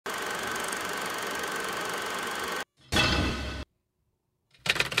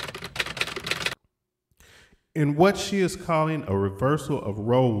In what she is calling a reversal of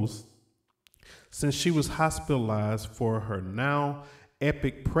roles since she was hospitalized for her now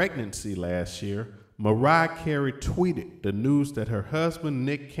epic pregnancy last year, Mariah Carey tweeted the news that her husband,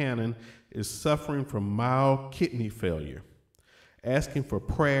 Nick Canon, is suffering from mild kidney failure, asking for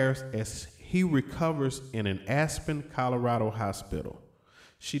prayers as he recovers in an Aspen, Colorado hospital.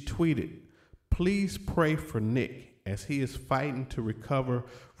 She tweeted, "Please pray for Nick as he is fighting to recover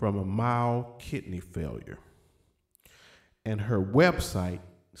from a mild kidney failure." And her website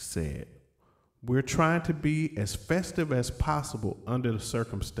said, "We're trying to be as festive as possible under the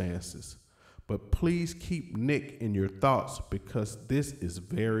circumstances, but please keep Nick in your thoughts because this is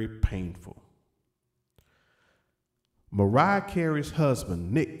very painful." Mariah Carey's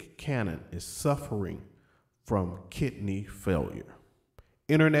husband, Nick Canon, is suffering from kidney failure.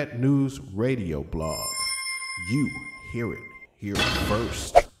 Internet News Radio Blog. You hear it here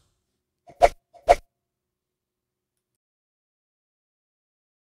first.